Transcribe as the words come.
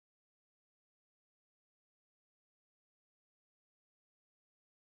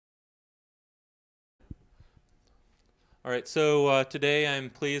All right, so today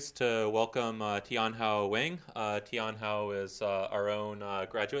I'm pleased to welcome Tianhao Wang. Tianhao is our own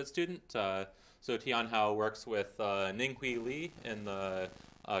graduate student. So Tianhao works with Ninghui Li in the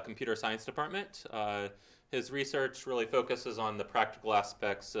computer science department. His research really focuses on the practical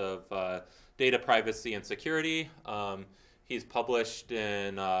aspects of data privacy and security. He's published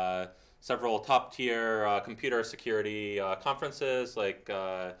in several top tier computer security conferences like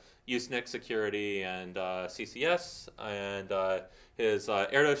Usenix Security and CCS. And his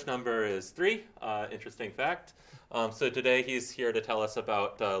Erdos number is 3. Interesting fact. So today he's here to tell us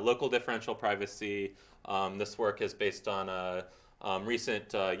about local differential privacy. This work is based on a recent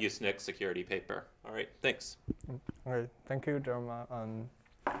Usenix security paper. All right, thanks. Okay, thank you, Jerma.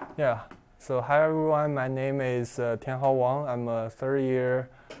 Yeah, so hi everyone, my name is Tianhao Wang. I'm a third year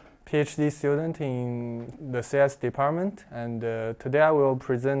PhD student in the CS department, and today I will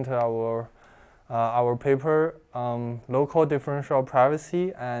present our paper on local differential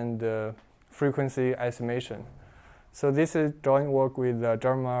privacy and frequency estimation. So this is joint work with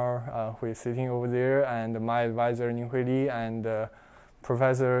Jerma, who is sitting over there, and my advisor Ninghui Li, and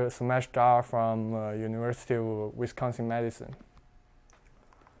Professor Sumesh Jha from University of Wisconsin-Madison.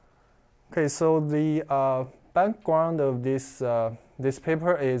 Okay, so the background of this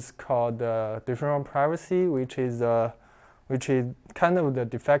paper is called differential privacy, which is kind of the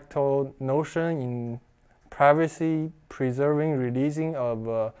de facto notion in privacy preserving releasing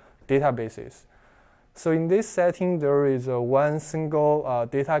of databases. So in this setting, there is one single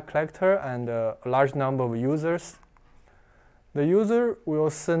data collector and a large number of users. The user will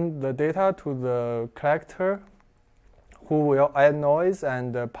send the data to the collector, who will add noise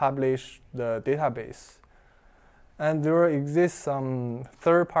and publish the database. And there exists some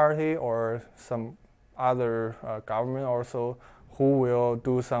third party or some other government also who will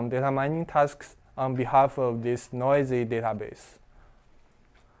do some data mining tasks on behalf of this noisy database.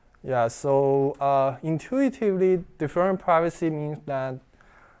 Yeah, so intuitively, different privacy means that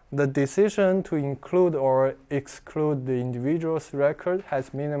the decision to include or exclude the individual's record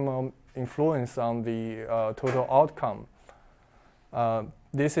has minimum influence on the total outcome.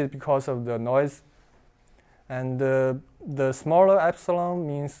 This is because of the noise. And the smaller epsilon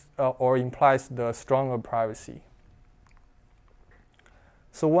means or implies the stronger privacy.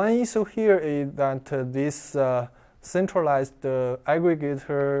 So one issue here is that this centralized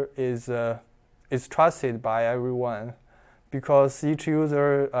aggregator is trusted by everyone, because each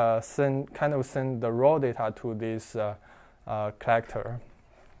user send the raw data to this collector.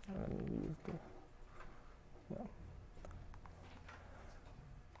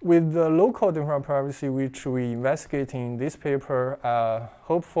 With the local differential privacy, which we investigate in this paper,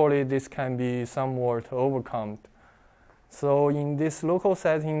 hopefully this can be somewhat overcome. So in this local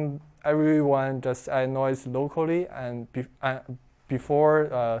setting, everyone just add noise locally and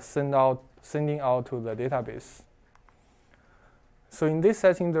before sending out to the database. So in this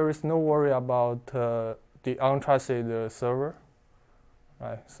setting, there is no worry about the untrusted server,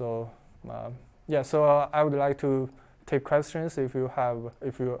 right? So yeah, so I would like to take questions if you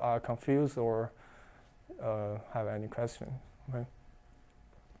are confused or have any question. Okay.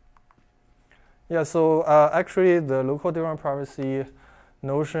 Yeah, so actually the local differential privacy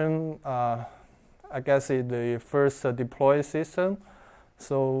notion, I guess, is the first deployed system.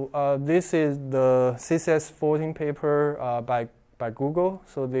 So this is the CCS14 paper by Google.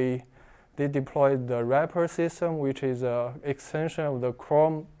 So they deployed the wrapper system, which is an extension of the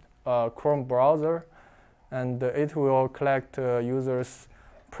Chrome browser. And it will collect users'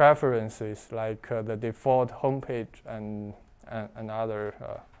 preferences, like the default homepage and other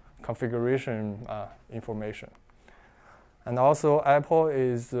configuration information. And also, Apple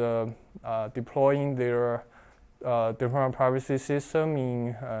is deploying their different privacy system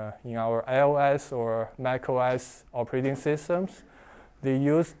in our iOS or macOS operating systems. They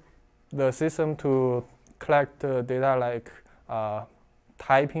use the system to collect data like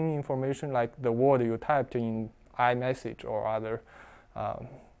typing information, like the word you typed in iMessage or other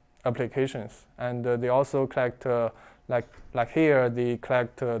applications. And they also collect, like here, they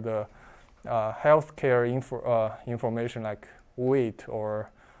collect the healthcare information like weight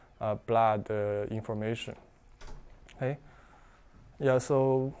or blood information. Okay. Yeah.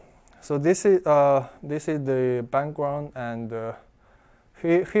 So this is the background, and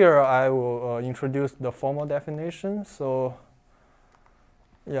here I will introduce the formal definition. So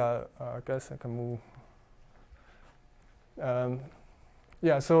yeah, I guess I can move.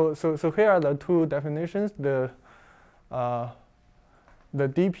 Yeah. So here are the two definitions: the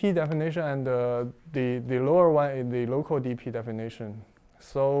DP definition and the lower one is the local DP definition.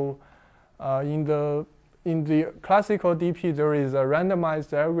 So in the in the classical DP, there is a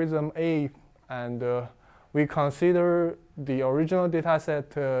randomized algorithm A, and we consider the original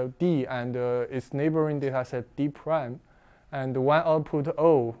dataset D and its neighboring dataset D prime, and one output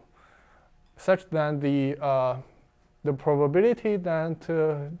O, such that the probability that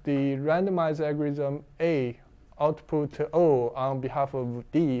the randomized algorithm A output O on behalf of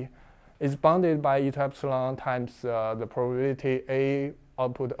D is bounded by e to epsilon times the probability A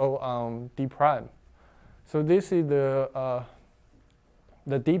output O on D prime. So this is the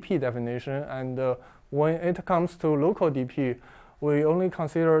DP definition, and when it comes to local DP, we only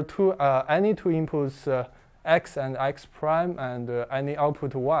consider any two inputs X and X prime and any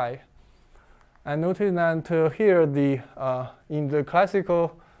output Y. And notice that here in the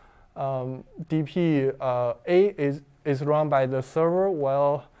classical DP, A is run by the server,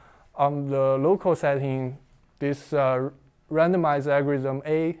 while on the local setting, this randomized algorithm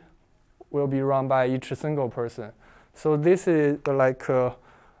A will be run by each single person. So this is like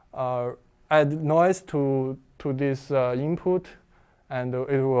add noise to this input, and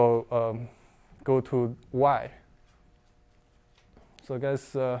it will go to Y. So I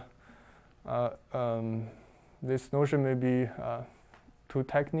guess this notion may be too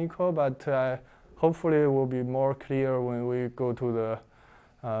technical, but hopefully it will be more clear when we go to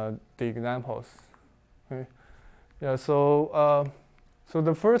the examples. Okay. Yeah. So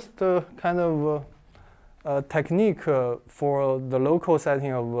the first kind of technique for the local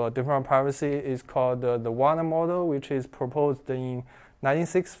setting of different privacy is called the Warner model, which is proposed in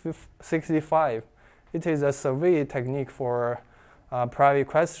 1965. It is a survey technique for private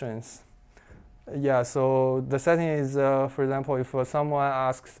questions. Yeah, so the setting is, for example, if someone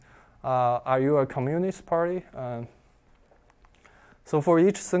asks, are you a communist party? So for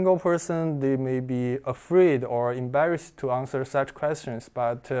each single person, they may be afraid or embarrassed to answer such questions,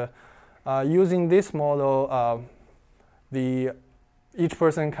 but using this model, each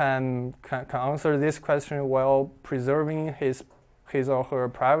person can answer this question while preserving his or her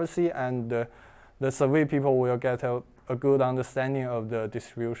privacy, and the survey people will get a good understanding of the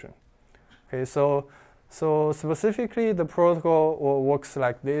distribution. Okay, so specifically, the protocol works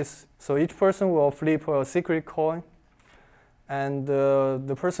like this. So each person will flip a secret coin, and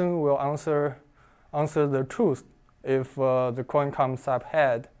the person will answer the truth if the coin comes up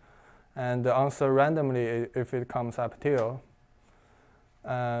head, and answer randomly if it comes up tail.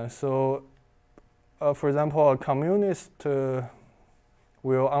 For example, a communist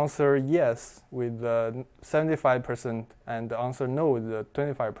will answer yes with 75% and answer no with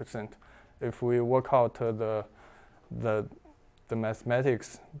 25%. If we work out the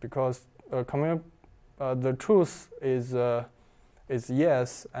mathematics, because the truth is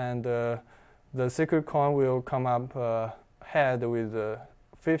yes, and the secret coin will come up head with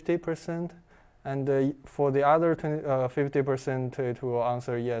 50%, and for the other 50%, it will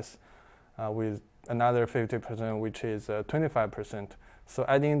answer yes with another 50%, which is 25%. So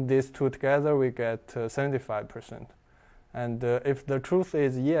adding these two together, we get 75%. And if the truth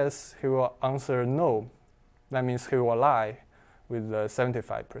is yes, he will answer no. That means he will lie with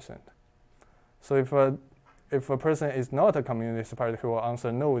 75%. So if a person is not a communist party, he will answer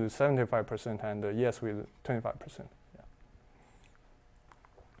no with 75% and yes with 25%. Yeah.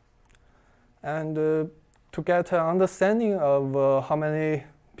 And to get an understanding of how many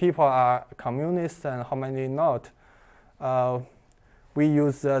people are communists and how many not, we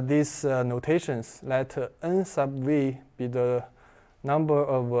use these notations. Let n sub v be the number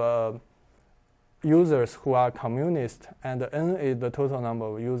of users who are communist, and n is the total number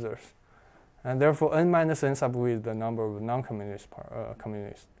of users. And therefore, n minus n sub v is the number of non-communist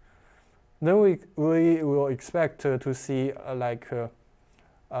communists. Then we will expect to see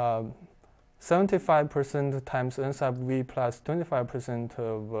 75% times n sub v plus 25%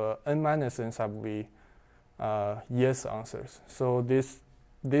 of n minus n sub v yes answers. So these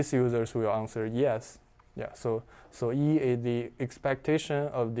users will answer yes. Yeah. So E is the expectation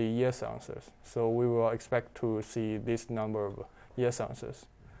of the yes answers. So we will expect to see this number of yes answers.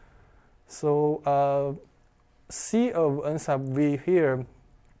 So C of n sub v here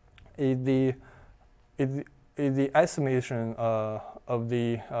is the estimation of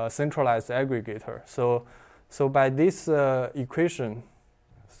the centralized aggregator. So by this equation,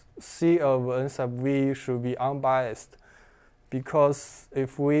 C of n sub v should be unbiased, because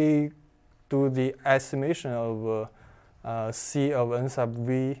if we do the estimation of C of n sub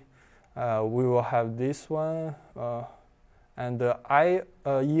v, we will have this one, and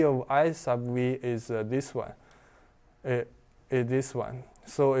E of I sub v is this one. It is this one.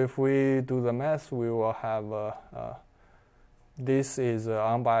 So if we do the math, we will have this is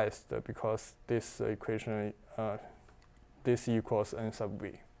unbiased because this equation, this equals n sub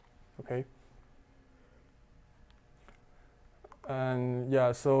v, okay? And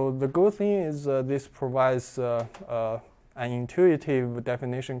yeah, so the good thing is this provides an intuitive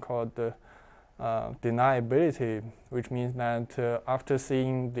definition called deniability, which means that after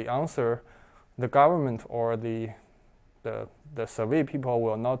seeing the answer, the government or the survey people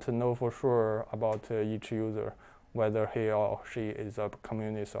will not know for sure about each user, whether he or she is a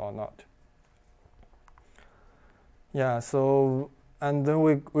communist or not. Yeah, so, and then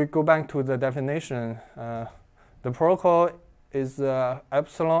we go back to the definition. The protocol is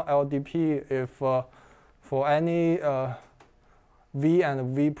epsilon LDP if for any v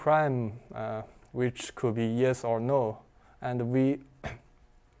and v prime, which could be yes or no, and v,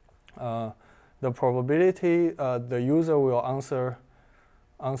 the probability the user will answer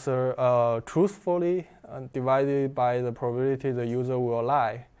truthfully divided by the probability the user will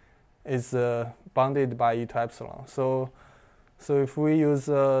lie is bounded by e to epsilon. So if we use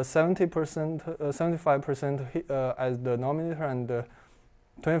 70%, 75% as the denominator and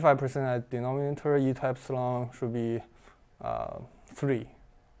 25% as denominator, e to epsilon should be 3.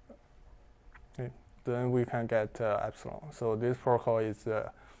 Okay. Then we can get epsilon. So this protocol is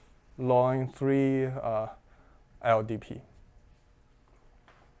ln 3 LDP.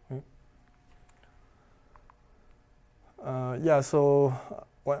 Okay. Yeah, so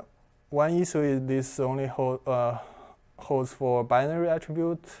one issue is this only holds for binary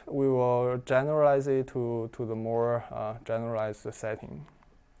attribute. We will generalize it to the more generalized setting.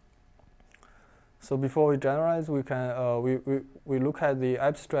 So before we generalize, we can we look at the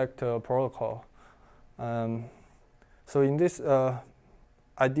abstract protocol. So in this,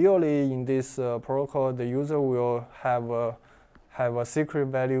 ideally in this protocol, the user will have a secret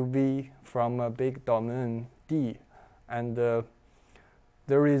value v from a big domain D, and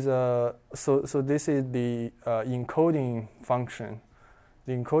there is a so this is the encoding function.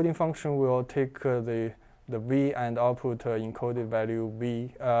 The encoding function will take the v and output encoded value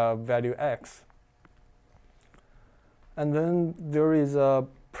v value x. And then there is a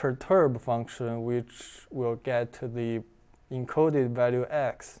perturb function which will get the encoded value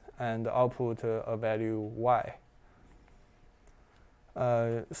x and output a value y.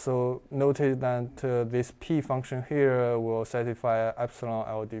 So notice that this p function here will satisfy epsilon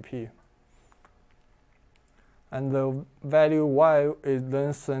LDP. And the value y is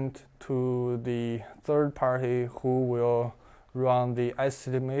then sent to the third party who will run the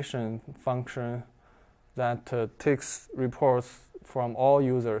estimation function that takes reports from all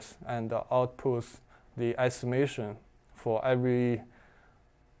users and outputs the estimation for every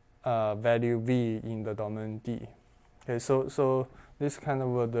value v in the domain D. Okay, so this is kind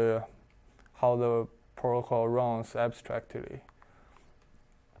of how the protocol runs abstractly.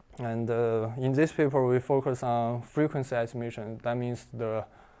 And in this paper, we focus on frequency estimation. That means the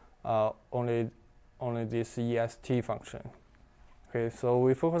only this EST function. Okay, so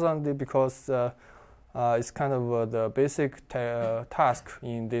we focus on it because it's kind of the basic task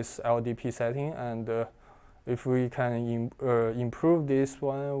in this LDP setting, and if we can improve this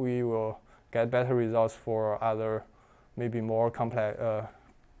one, we will get better results for other, maybe more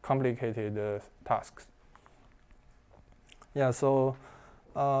complicated tasks. Yeah, so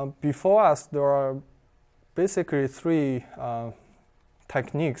before us, there are basically 3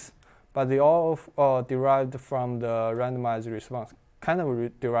 techniques, but they all derived from the randomized response,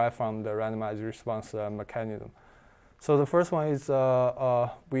 derived from the randomized response mechanism. So the first one is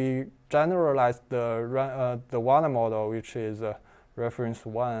we generalized the Warner model, which is reference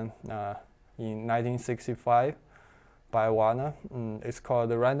 1 in 1965 by Warner. It's called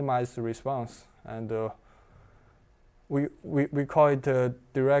the randomized response, and we call it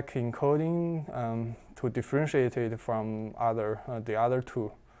direct encoding to differentiate it from the other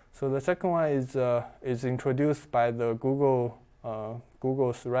 2. So the second one is introduced by the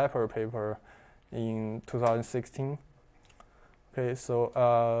Google's Rapper paper in 2016. Okay, so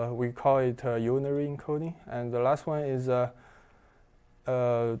we call it unary encoding, and the last one is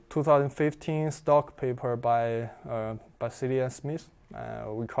 2015 Stock paper by Basili and Smith.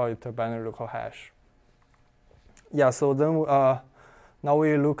 We call it a binary local hash. Yeah, so then now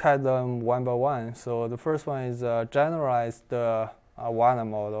we look at them one by one. So the first one is generalized Warner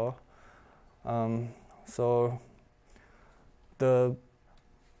model. So the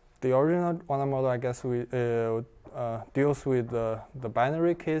original Warner model, I guess, we deals with the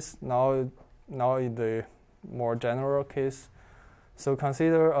binary case. Now in the more general case. So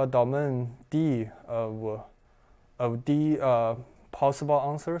consider a domain D of D possible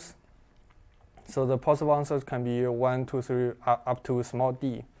answers. So the possible answers can be 1, 2, 3, up to small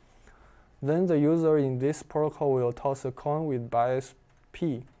d. Then the user in this protocol will toss a coin with bias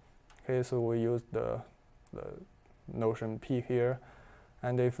p. Okay, so we use the notion p here.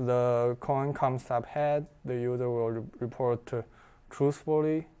 And if the coin comes up head, the user will report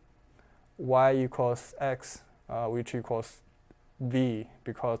truthfully y equals x, which equals v,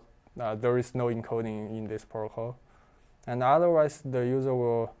 because there is no encoding in this protocol. And otherwise, the user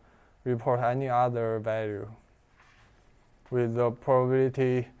will report any other value with the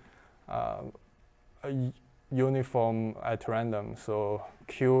probability uniform at random. So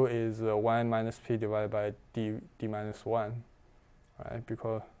q is 1 minus p divided by d minus 1, right?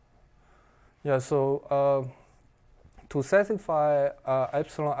 Because, yeah, so to satisfy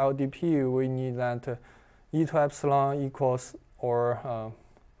epsilon LDP, we need that e to epsilon equals, or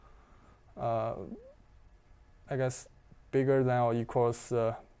I guess bigger than or equals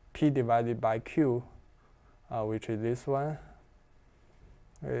p divided by q, which is this one.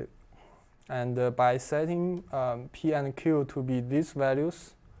 Okay. And by setting p and q to be these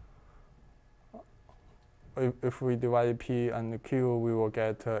values, if we divide p and q, we will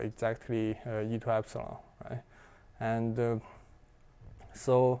get exactly e to epsilon, right? And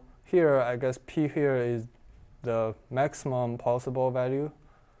so here, I guess p here is the maximum possible value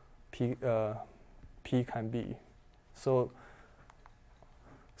p can be. So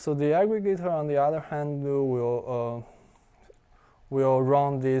the aggregator, on the other hand, will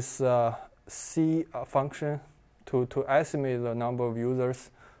run this C function to estimate the number of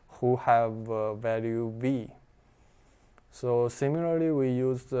users who have value v. So similarly, we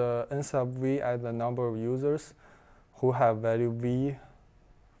use the n sub v as the number of users who have value v,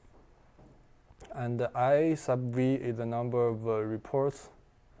 and I sub v is the number of reports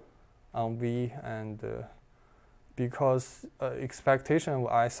on v, and because expectation of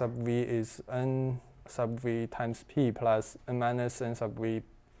I sub v is n sub v times p plus n minus n sub v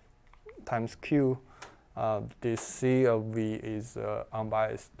times q, this C of v is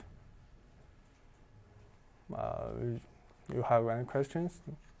unbiased. You have any questions?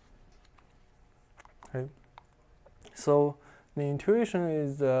 Okay. So the intuition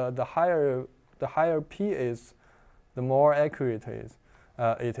is the higher p is, the more accurate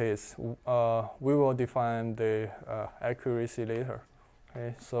it is. We will define the accuracy later.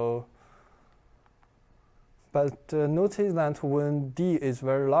 Okay. So, but notice that when D is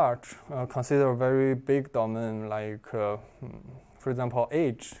very large, consider a very big domain like, for example,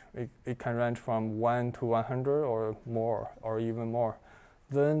 H, it can range from 1 to 100 or more, or even more.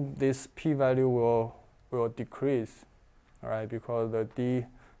 Then this p-value will decrease, right? Because the D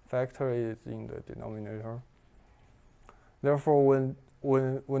factor is in the denominator. Therefore,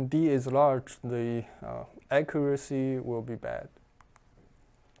 when D is large, the accuracy will be bad.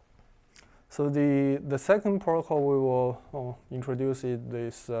 So the second protocol we will introduce is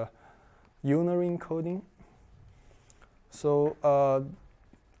this unary encoding. So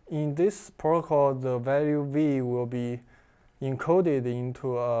in this protocol, the value v will be encoded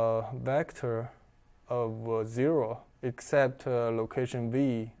into a vector of 0, except location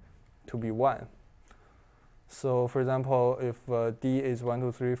v to be 1. So for example, if d is 1,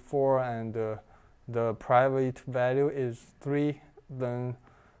 2, 3, 4, and the private value is 3, then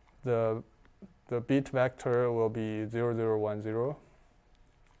the bit vector will be 0, 0, 1, 0.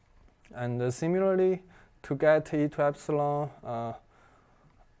 And similarly, to get e to epsilon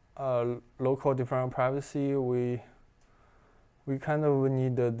local differential privacy, we kind of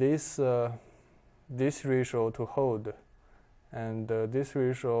need this ratio to hold, and this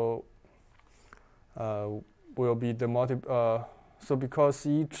ratio will be the so because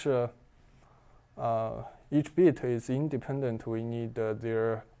each bit is independent, we need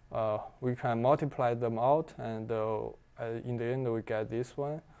we can multiply them out, and in the end we get this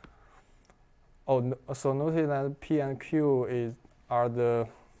one. So notice that p and q are the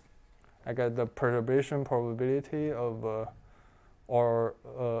perturbation probability of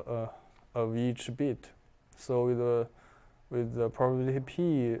of each bit. So with the probability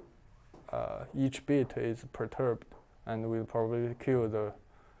p, each bit is perturbed, and with probability q,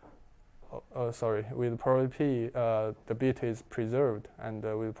 with probability p, the bit is preserved, and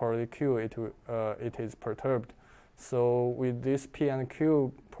with probability q, it is perturbed. So with these p and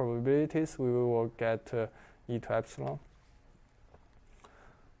q probabilities, we will get e to epsilon.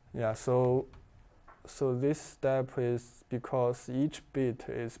 Yeah. So this step is because each bit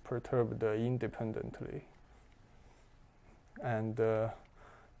is perturbed independently, and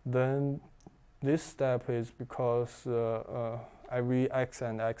then this step is because every x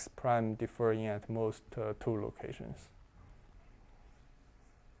and x prime differ in at most 2 locations.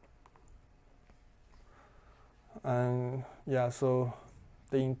 And yeah, so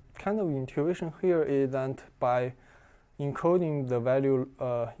the kind of intuition here is that by encoding the value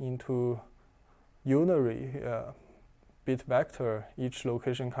into unary bit vector, each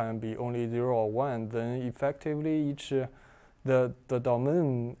location can be only 0 or 1, then effectively each the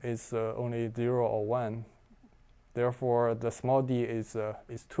domain is only 0 or 1. Therefore, the small d is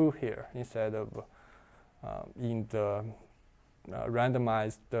 2 here instead of in the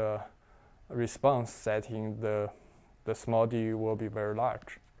randomized response setting, the small d will be very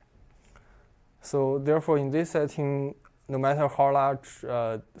large. So therefore, in this setting, no matter how large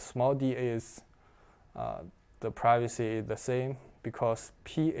small d is, the privacy is the same because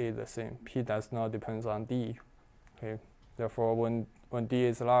p is the same. P does not depend on d. Okay. Therefore, when d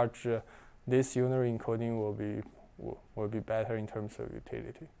is large, this unary encoding will be better in terms of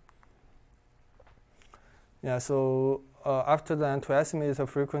utility. Yeah. So after that, to estimate the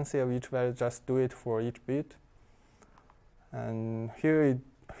frequency of each value, just do it for each bit. And here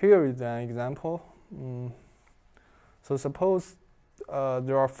is an example. So suppose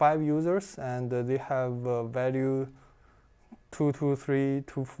there are 5 users and they have value 2, 2, 3,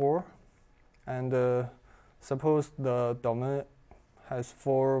 2, 4. And suppose the domain has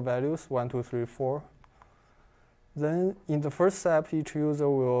 4 values, 1, 2, 3, 4. Then in the first step, each user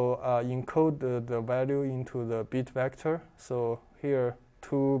will encode the value into the bit vector. So here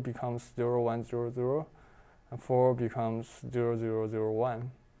 2 becomes 0, 1, 0, 0, and 4 becomes 0, 0, 0,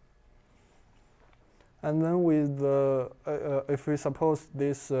 1. And then with the if we suppose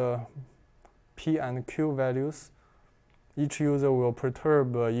this p and q values, each user will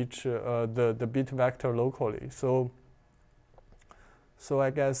perturb the bit vector locally. So I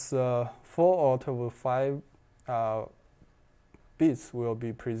guess 4 out of 5 bits will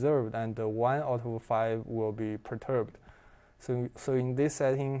be preserved, and 1 out of 5 will be perturbed. So in this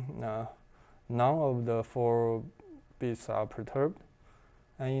setting, none of the 4 bits are perturbed,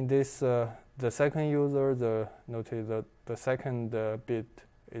 and in this the second user, notice that the second bit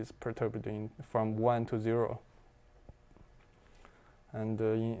is perturbed from 1 to 0, and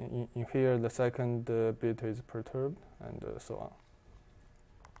in here the second bit is perturbed, and so on.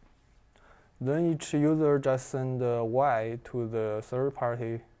 Then each user just send y to the third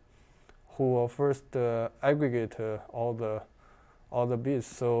party, who will first aggregate all the bits.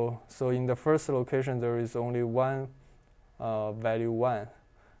 So in the first location there is only one value 1,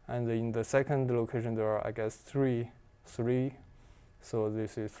 and in the second location there are, I guess, 3. So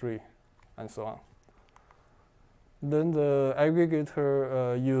this is 3, and so on. Then the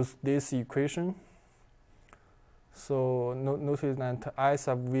aggregator use this equation. So notice that I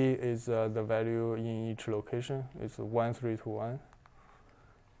sub v is the value in each location. It's 1, 3, 2, 1.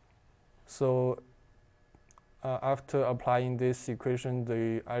 So after applying this equation,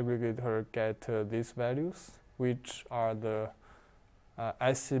 the aggregator get these values, which are the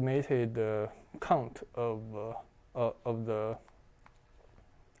estimated count of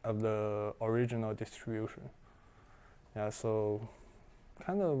the original distribution. Yeah. So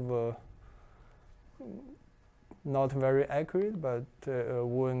kind of not very accurate, but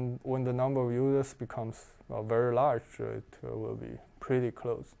when the number of users becomes very large, it will be pretty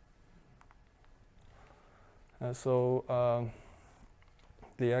close. So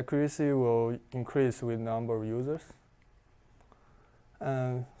the accuracy will increase with number of users.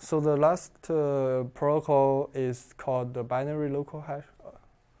 So the last protocol is called the binary local hash.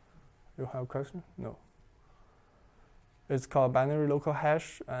 You have a question? No. It's called binary local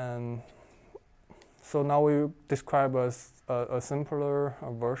hash, and so now we describe a simpler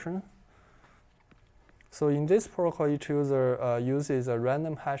version. So in this protocol, each user uses a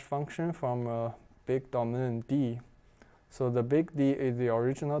random hash function from a big domain D. So the big D is the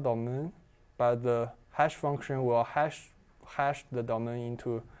original domain, but the hash function will hash the domain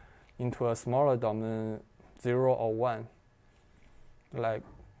into a smaller domain, 0 or 1. Like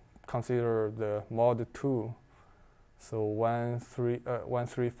consider the mod 2. So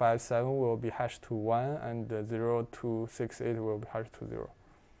 1357 will be hashed to 1, and 0268 will be hashed to 0.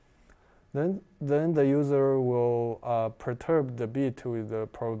 Then the user will perturb the bit with the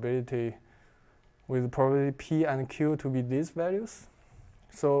probability p and q to be these values.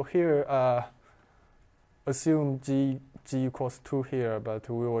 So here assume g equals 2 here, but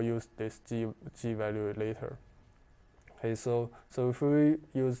we will use this g value later. Okay, so if we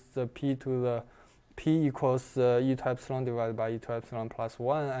use the p to the p equals e to epsilon divided by e to epsilon plus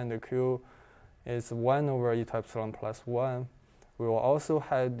 1, and the q is 1 over e to epsilon plus 1. We will also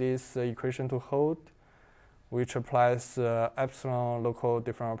have this equation to hold, which applies epsilon local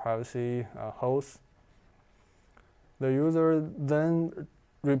differential privacy holds. The user then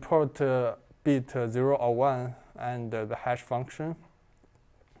report bit 0 or 1 and the hash function.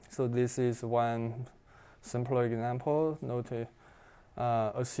 So this is one simpler example. Note,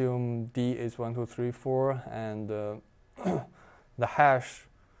 assume D is 1, 2, 3, 4, and the hash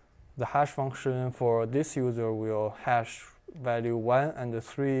function for this user will hash value 1 and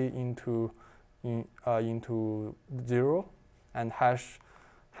 3 into 0, and hash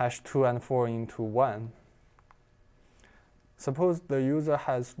 2 and 4 into 1. Suppose the user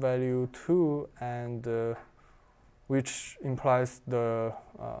has value 2, and which implies the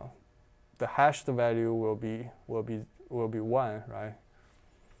hashed value will be 1, right?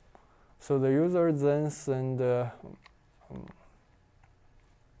 So the user then send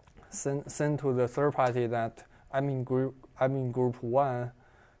to the third party that I'm in group 1,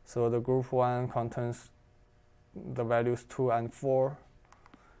 so the group 1 contains the values 2 and 4.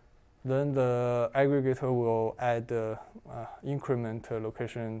 Then the aggregator will add increment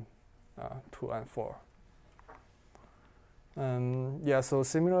location 2 and 4. So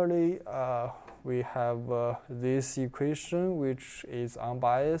similarly, we have this equation which is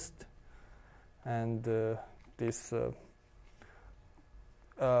unbiased, and this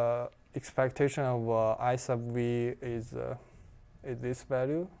expectation of I sub v is this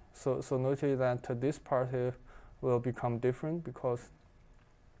value. So notice that this part will become different because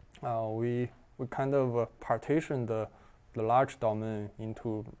we kind of partition the large domain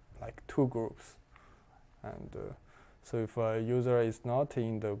into like 2 groups, and so if a user is not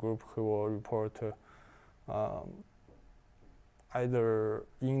in the group, he will report either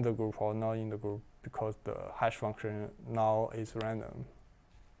in the group or not in the group, because the hash function now is random.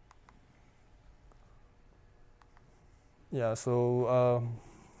 Yeah, so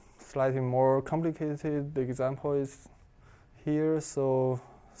slightly more complicated the example is here. So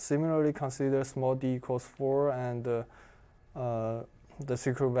similarly, consider small d equals 4, and the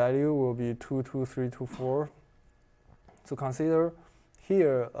secret value will be 2, 2, 3, 2, 4. So consider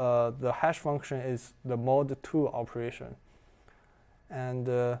here the hash function is the mod 2 operation,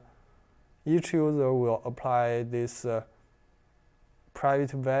 and each user will apply this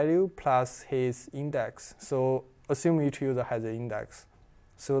private value plus his index. So assume each user has an index.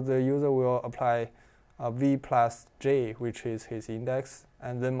 So the user will apply v plus j, which is his index,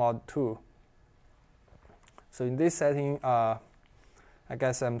 and then mod 2. So in this setting, I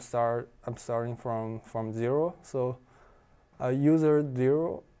guess I'm starting from 0. So user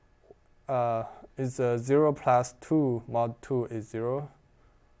 0 is 0 plus 2 mod 2 is 0.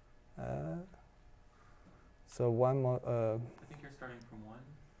 So one mod. I think you're starting from 1.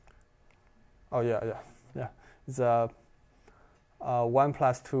 Oh yeah. It's 1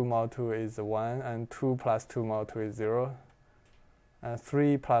 plus 2 mod 2 is 1, and 2 plus 2 mod 2 is 0, and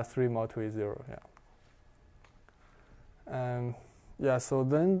 3 plus 3 mod 2 is 0. So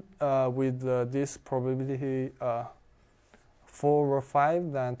then with this probability 4 over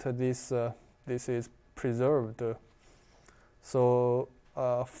 5, that this is preserved. So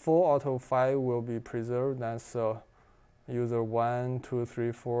 4 out of 5 will be preserved. That's user 1, 2,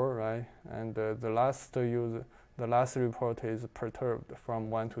 3, 4, right? And the last report is perturbed from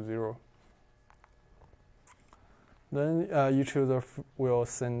 1 to 0. Then each user will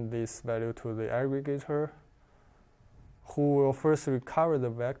send this value to the aggregator, who will first recover the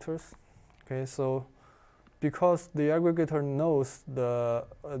vectors. Okay, so because the aggregator knows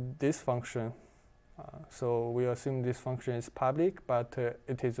this function, so we assume this function is public, but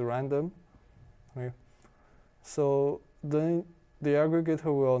it is random. Okay, so then the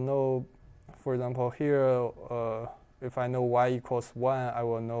aggregator will know, for example, here, if I know y equals 1, I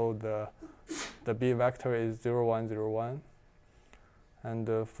will know the b vector is 0, 1, 0, 1.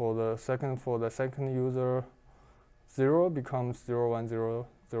 And for the second user, 0 becomes 0, 1, 0,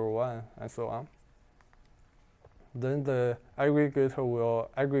 0, 1, and so on. Then the aggregator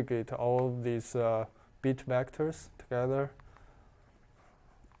will aggregate all these bit vectors together,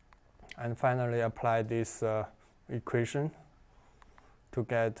 and finally apply this equation to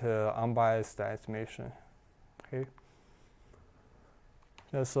get unbiased estimation. Okay.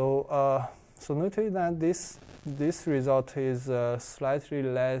 Yeah, so notice that this result is slightly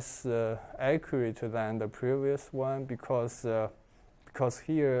less accurate than the previous one, because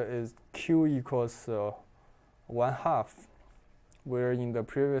here is q equals 1/2, where in the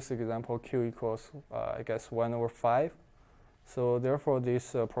previous example q equals I guess 1 over 5. So therefore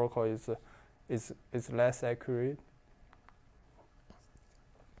this protocol is less accurate.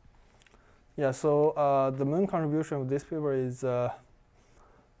 Yeah, so the main contribution of this paper is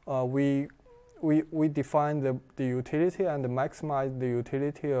we define the utility and maximize the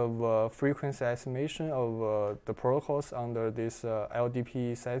utility of frequency estimation of the protocols under this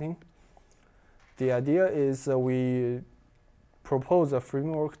LDP setting. the idea is we propose a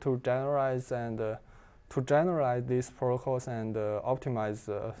framework to generalize these protocols and optimize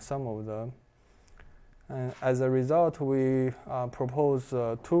some of them. And as a result, we propose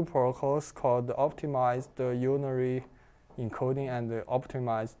two protocols called optimized unary encoding and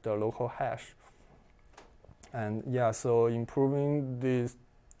optimized local hash. And yeah, so improving this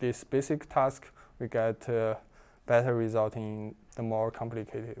basic task, we get better result in the more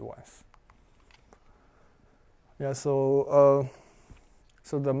complicated ones. Yeah, so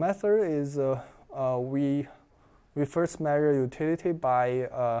the method is we first measure utility by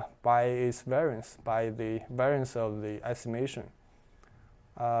its variance, by the variance of the estimation.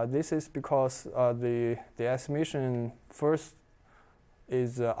 This is because the estimation first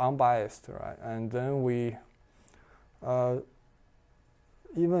is unbiased, right? And then we,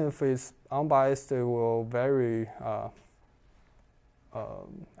 even if it's unbiased, it will vary, I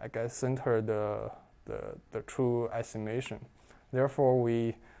guess, center the true estimation. Therefore,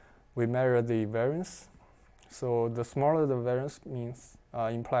 we measure the variance. So the smaller the variance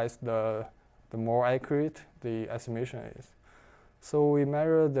implies the more accurate the estimation is. So we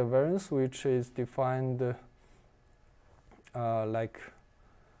measure the variance, which is defined like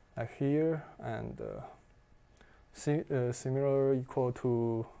here, and similar equal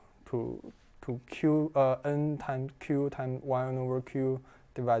to q n times q times 1 over q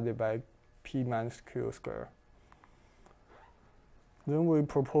divided by p minus q squared. Then we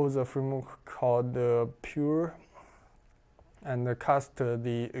propose a framework called Pure, and cast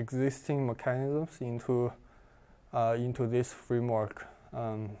the existing mechanisms into this framework.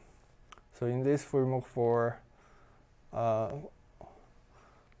 So in this framework,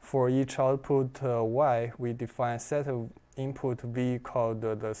 for each output y, we define a set of input v called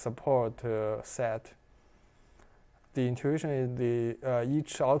the support set. The intuition is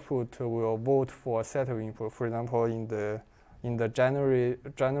each output will vote for a set of input. For example, in the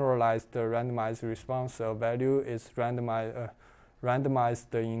generalized randomized response, a value is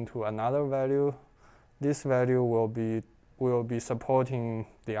randomized into another value. This value will be supporting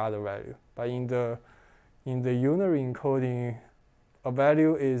the other value. But in the unary encoding, a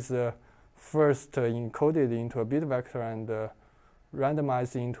value is first encoded into a bit vector and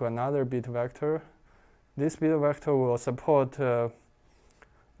randomized into another bit vector. This bit vector will support the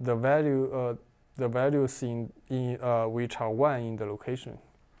values in which are 1 in the location.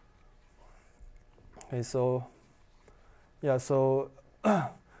 Okay, so yeah, so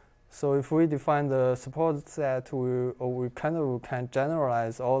if we define the support set, we kind of can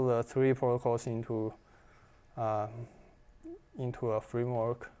generalize all the three protocols into a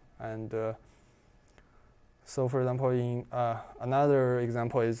framework. And so for example, in another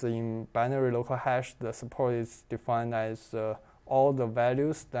example is in binary local hash, the support is defined as all the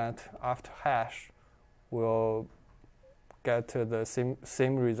values that after hash will get the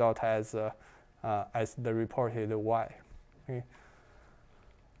same result as the reported y. Okay.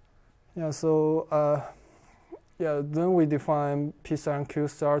 Yeah. So then we define P star and Q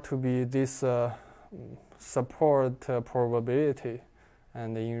star to be this support probability,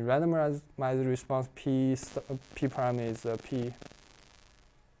 and in randomized response, P prime is P,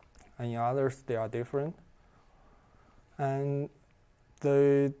 and in others they are different. And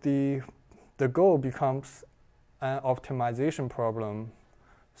the goal becomes an optimization problem.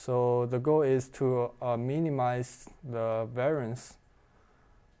 So the goal is to minimize the variance,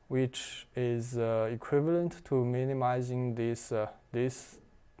 which is equivalent to minimizing this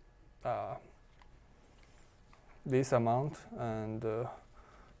amount. And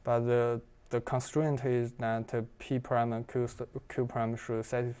but the constraint is that P prime and Q prime should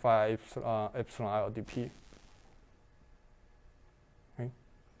satisfy epsilon LDP.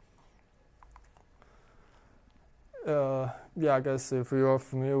 Yeah, I guess if you are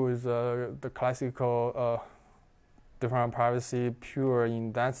familiar with the classical differential privacy, pure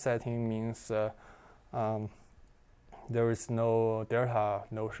in that setting means there is no delta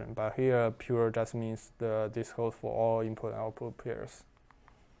notion. But here, pure just means this holds for all input and output pairs.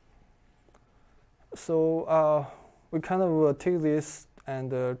 So we kind of take this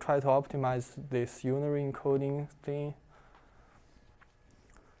and try to optimize this unary encoding thing.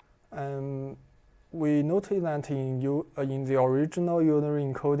 And we noted that in the original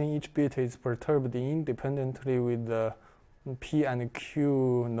unary encoding, each bit is perturbed independently with the P and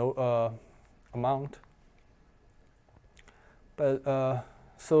Q amount. But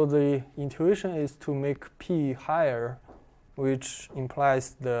so the intuition is to make P higher, which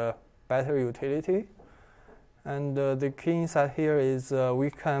implies the better utility. And the key insight here is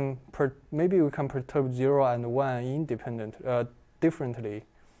maybe we can perturb 0 and 1 differently.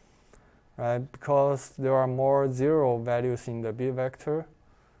 right? Because there are more zero values in the bit vector,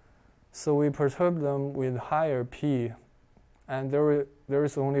 so we perturb them with higher p, and there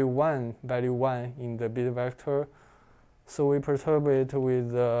is only one value 1 in the bit vector, so we perturb it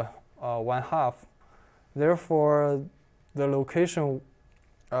with 1/2. Therefore, the location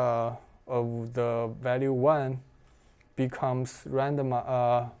of the value 1 becomes random,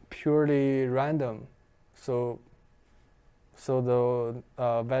 purely random. So the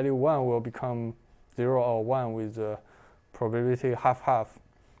value 1 will become 0 or 1 with the probability 50/50.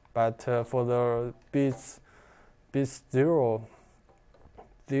 But for the bits 0,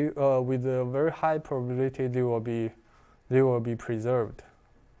 with a very high probability, they will be preserved.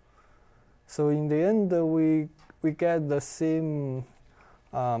 So in the end, we get the same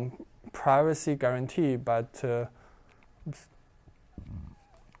privacy guarantee, but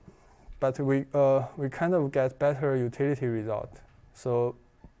we kind of get better utility result. So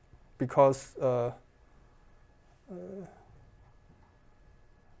because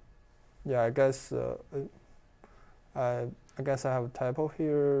yeah, I guess I have a typo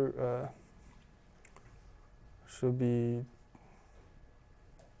here. Should be,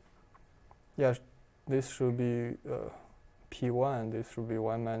 yeah, this should be P1. This should be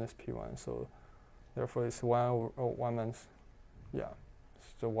 1 minus P1. So therefore, it's 1 minus, yeah,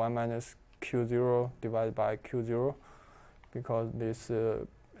 so 1 minus Q0 divided by Q0, because this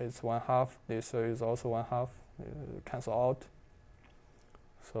is 1/2. This is also 1/2. Cancel out.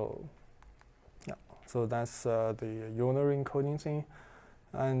 So yeah, so that's the unary encoding thing,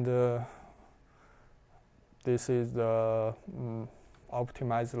 and this is the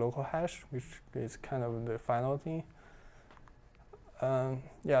optimized local hash, which is kind of the final thing.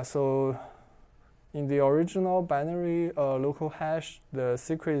 Yeah, so in the original binary local hash, the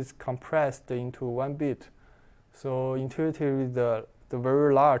secret is compressed into 1 bit. So intuitively, the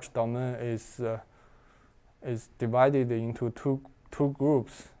very large domain is divided into two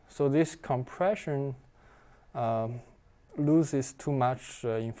groups. So this compression loses too much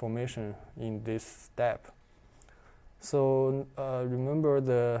information in this step. So remember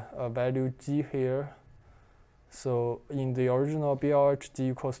the value g here. So in the original BLH, g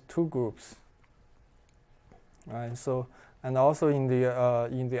equals 2 groups. Right. So and also in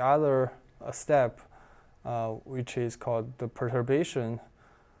the other step, which is called the perturbation,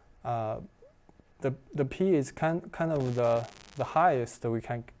 the p is kind of the highest we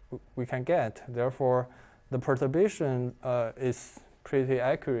can get. Therefore, the perturbation is pretty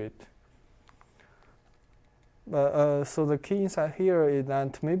accurate. So the key insight here is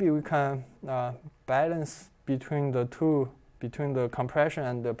that maybe we can balance between the compression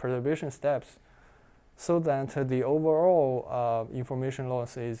and the perturbation steps, so that the overall information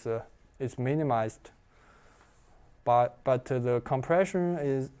loss is minimized. But the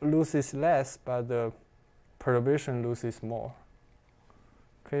compression loses less, but the perturbation loses more.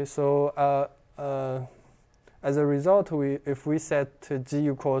 Okay, so as a result, if we set g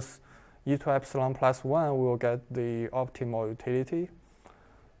equals e to epsilon plus 1, we will get the optimal utility.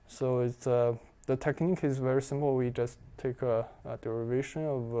 So it's the technique is very simple. We just take a derivation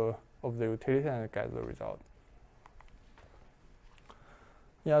of the utility and get the result.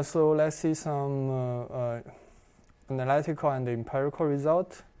 Yeah, so let's see some analytical and empirical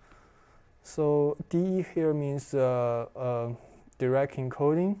result. So DE here means direct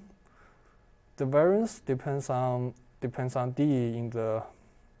encoding. The variance depends on D in the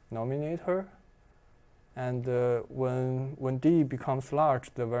denominator, and when D becomes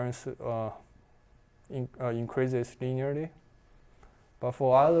large, the variance increases linearly. But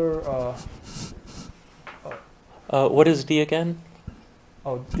for other what is D again?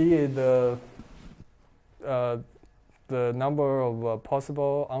 Oh, D is the number of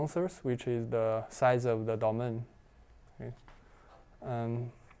possible answers, which is the size of the domain. Okay.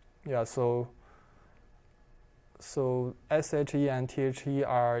 Yeah, so SHE and THE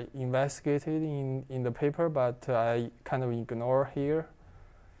are investigated in the paper, but I kind of ignore here.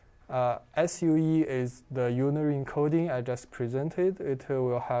 SUE is the unary encoding I just presented. It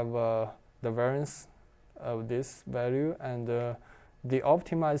will have the variance of this value, and the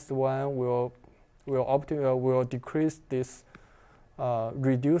optimized one will decrease this,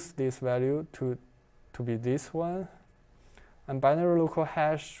 reduce this value to be this one, and binary local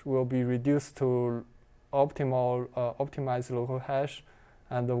hash will be reduced to optimized local hash,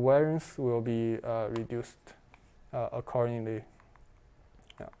 and the variance will be reduced accordingly.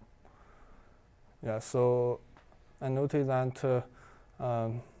 Yeah. So I noted that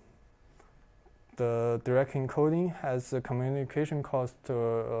the direct encoding has a communication cost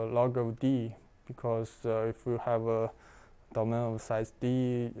log of D, because if you have domain of size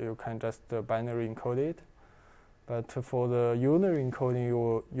D, you can just binary encode it. But for the unary encoding,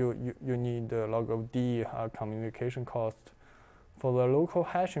 you need log of D communication cost. For the local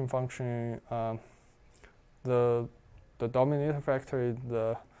hashing function, the dominator factor is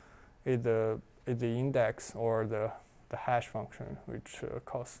the index or the hash function, which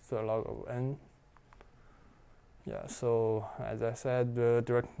costs a log of n. Yeah, so as I said, the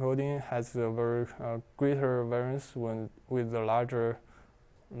direct encoding has a very greater variance with the larger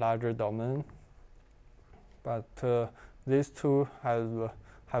domain. But these two have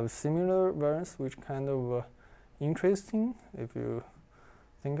similar variance, which kind of interesting if you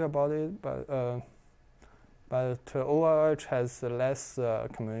think about it. But ORH has less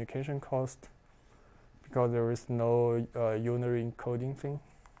communication cost because there is no unary encoding thing.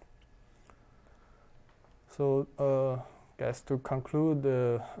 So, guess to conclude,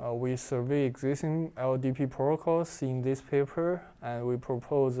 we survey existing LDP protocols in this paper, and we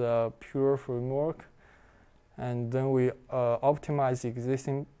propose a pure framework. And then we optimize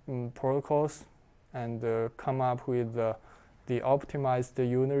existing protocols and come up with the optimized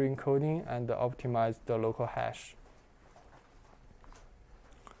unary encoding and the optimized local hash.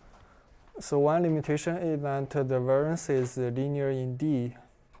 So one limitation is that the variance is linear in D,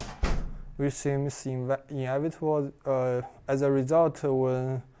 which seems inevitable as a result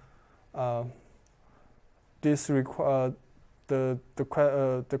when the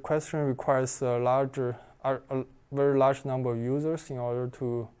question requires a very large number of users in order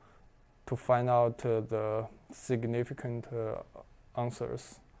to find out the significant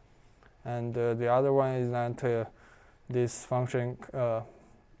answers. And the other one is that this function,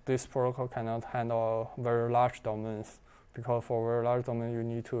 this protocol cannot handle very large domains, because for very large domain you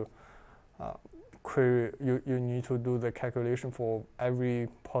need to query, you need to do the calculation for every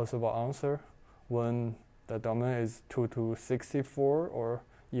possible answer. When the domain is 2 to 64 or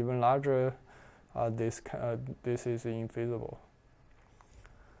even larger, this is infeasible.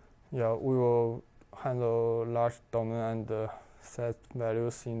 Yeah, we will handle large domain and set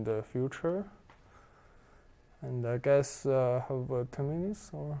values in the future. And I guess have 10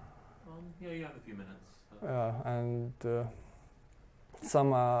 minutes or? Yeah, you have a few minutes. And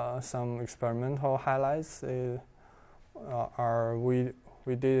some experimental highlights are we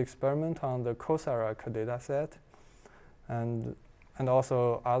did experiment on the COSARAC dataset, and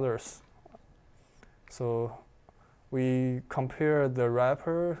also others. So we compare the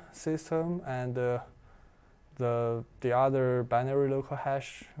wrapper system and the other binary local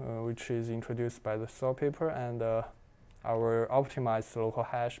hash, which is introduced by the Stoll paper, and our optimized local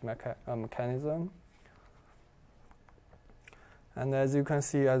hash mechanism. And as you can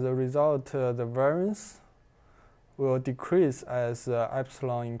see, as a result, the variance will decrease as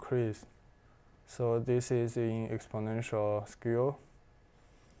epsilon increase. So this is in exponential scale.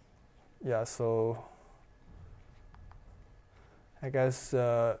 Yeah, so I guess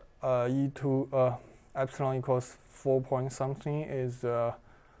E2 epsilon equals 4 point something is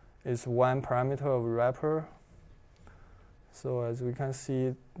one parameter of wrapper. So as we can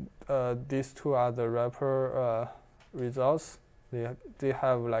see, these two are the wrapper results. They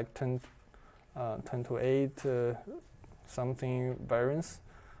have like 10 to 8 something variance.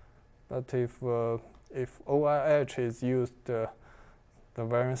 But if ORH is used, the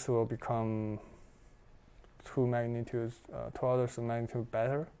variance will become 2 orders of magnitude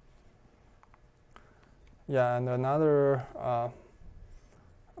better. Yeah, and another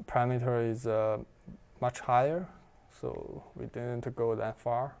parameter is much higher, so we didn't go that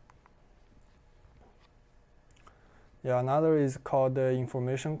far. Yeah, another is called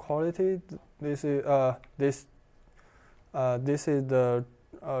information quality. This is the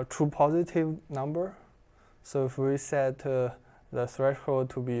true positive number. So if we set the threshold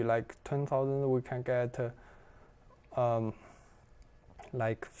to be like 10,000, we can get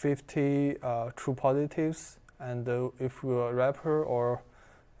like 50 true positives. And if wrapper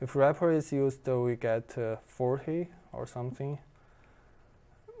is used, we get 40 or something.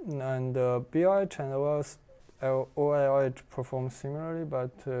 And BLH and OLH perform similarly,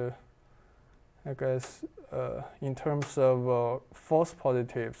 but I guess in terms of false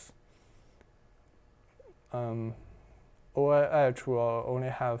positives, OLH will only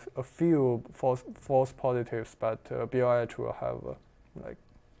have a few false positives, but BLH will have like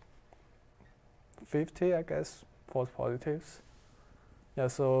 50, I guess, false positives. Yeah,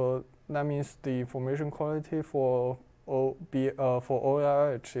 so that means the information quality for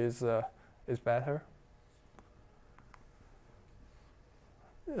OLH is better.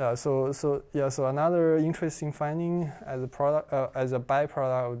 Yeah, so another interesting finding as a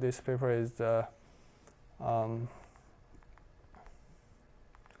byproduct of this paper is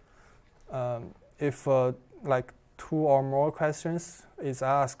if like 2 or more questions is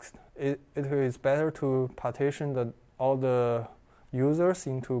asked, it is better to partition all the users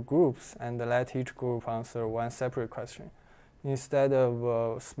into groups and let each group answer one separate question, instead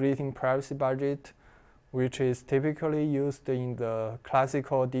of splitting privacy budget, which is typically used in the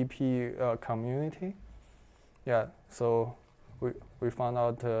classical DP community. Yeah, so we found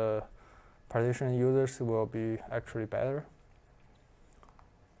out partition users will be actually better.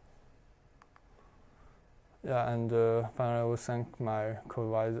 Yeah, and finally I will thank my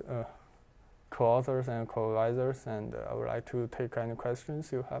co-authors and co-advisors, and I would like to take any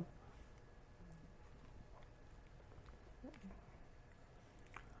questions you have.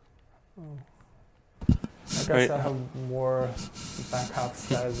 I guess I have more backup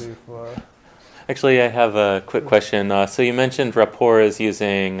slides if. Actually, I have a quick question. So you mentioned Rapport is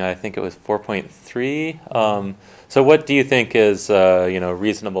using, I think it was 4.3. So what do you think is,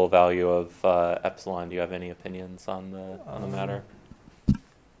 reasonable value of epsilon? Do you have any opinions on the matter?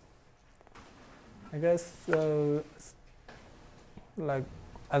 I guess like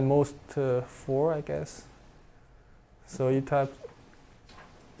at most 4, I guess. So you type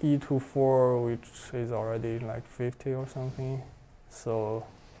e to 4, which is already like 50 or something. So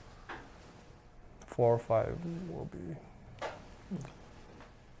 4 or 5 will be.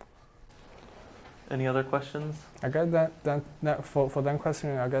 Any other questions? I guess that for that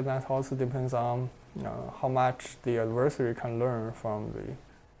question, I guess that also depends on how much the adversary can learn from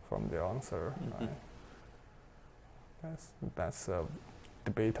the answer. Mm-hmm. Right? That's a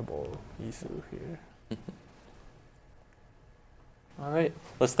debatable issue here. All right,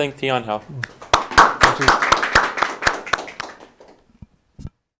 let's thank Tianhao. Thank you.